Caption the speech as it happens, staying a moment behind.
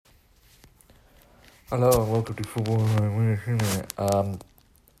Hello and welcome to Football.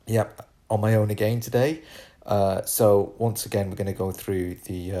 Yep, on my own again today. So once again, we're going to go through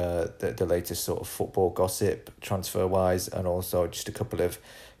the latest sort of football gossip, transfer wise, and also just a couple of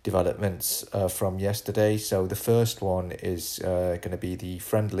developments from yesterday. So the first one is going to be the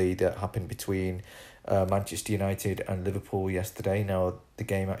friendly that happened between Manchester United and Liverpool yesterday. Now the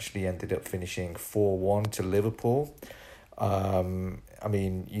game actually ended up finishing 4-1 to Liverpool. I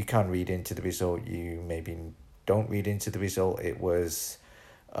mean, you can read into the result. You maybe don't read into the result. It was,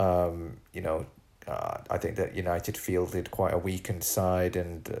 I think that United fielded quite a weakened side,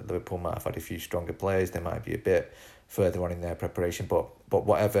 and Liverpool might have had a few stronger players. They might be a bit further on in their preparation. But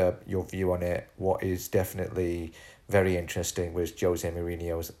whatever your view on it, what is definitely very interesting was Jose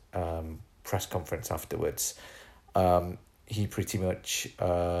Mourinho's press conference afterwards. He pretty much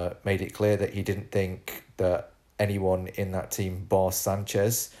made it clear that he didn't think that anyone in that team, bar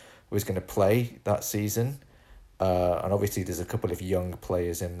Sanchez, was going to play that season. And obviously there's a couple of young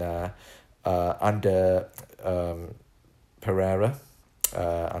players in there. Pereira,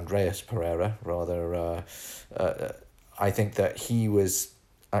 Andreas Pereira, rather. I think that he was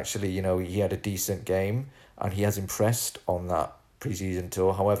actually, he had a decent game and he has impressed on that preseason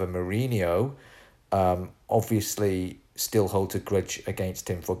tour. However, Mourinho obviously still holds a grudge against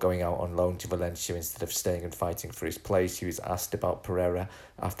him for going out on loan to Valencia instead of staying and fighting for his place. He was asked about Pereira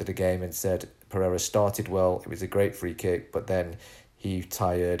after the game and said Pereira started well, it was a great free kick, but then he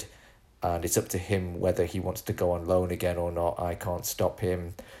tired and it's up to him whether he wants to go on loan again or not. I can't stop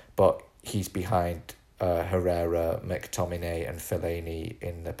him, but he's behind Herrera, McTominay and Fellaini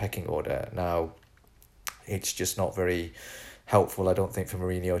in the pecking order. Now, it's just not very helpful, I don't think, for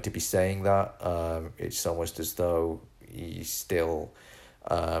Mourinho to be saying that. It's almost as though he's still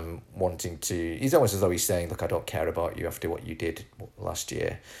he's almost as though he's saying, look, I don't care about you after what you did last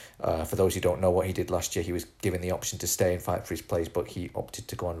year. For those who don't know what he did last year, he was given the option to stay and fight for his place, but he opted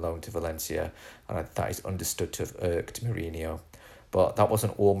to go on loan to Valencia, and that is understood to have irked Mourinho. But that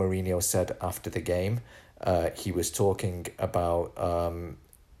wasn't all Mourinho said after the game. He was talking about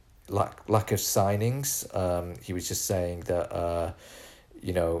lack of signings. He was just saying that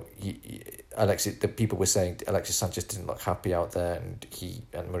the people were saying Alexis Sanchez didn't look happy out there, and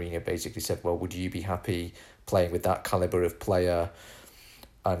Mourinho basically said, well, would you be happy playing with that caliber of player?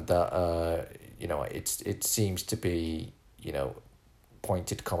 And that it seems to be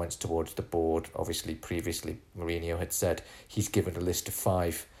pointed comments towards the board. Obviously, previously Mourinho had said he's given a list of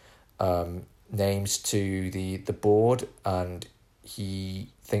 5 names to the board, and he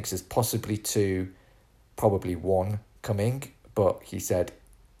thinks there's possibly 2, probably 1 coming, but he said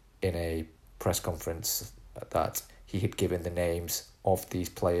in a press conference that he had given the names of these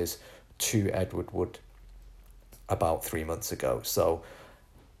players to Edward Wood about 3 months ago. So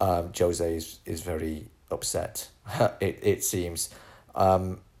Jose is very upset, it seems.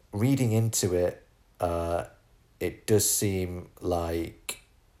 Reading into it, it does seem like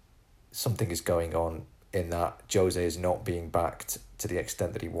something is going on in that Jose is not being backed to the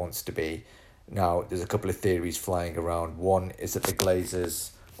extent that he wants to be. Now, there's a couple of theories flying around. One is that the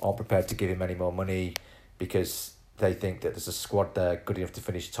Glazers aren't prepared to give him any more money because they think that there's a squad there good enough to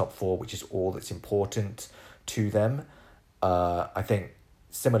finish top 4, which is all that's important to them. I think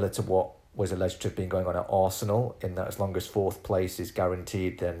similar to what was alleged to have been going on at Arsenal, in that as long as 4th place is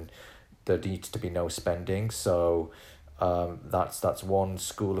guaranteed, then there needs to be no spending. So that's one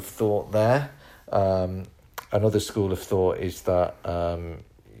school of thought there. Another school of thought is that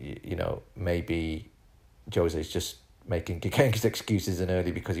maybe Jose's just getting his excuses in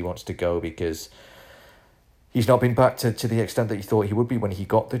early because he wants to go, because he's not been back to the extent that he thought he would be when he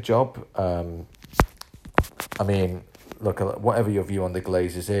got the job. I mean, look, whatever your view on the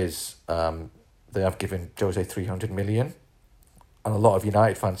Glazers is, they have given Jose 300 million, and a lot of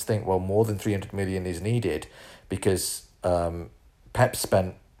United fans think, well, more than 300 million is needed because Pep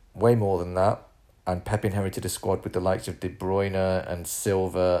spent way more than that. And Pep inherited a squad with the likes of De Bruyne and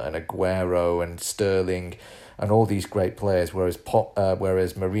Silva and Aguero and Sterling and all these great players, whereas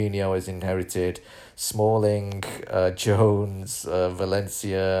Mourinho has inherited Smalling, Jones,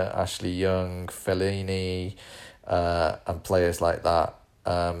 Valencia, Ashley Young, Fellaini, and players like that.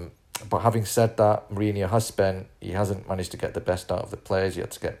 But having said that, Mourinho he hasn't managed to get the best out of the players. He had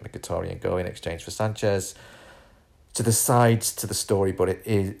to get Mkhitaryan going in exchange for Sanchez. To the sides to the story, but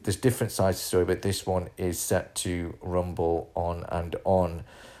there's different sides to the story, but this one is set to rumble on and on.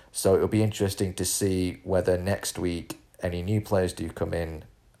 So it'll be interesting to see whether next week any new players do come in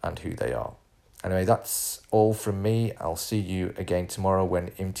and who they are. Anyway, that's all from me. I'll see you again tomorrow when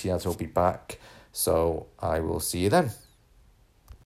Imtiaz will be back. So I will see you then.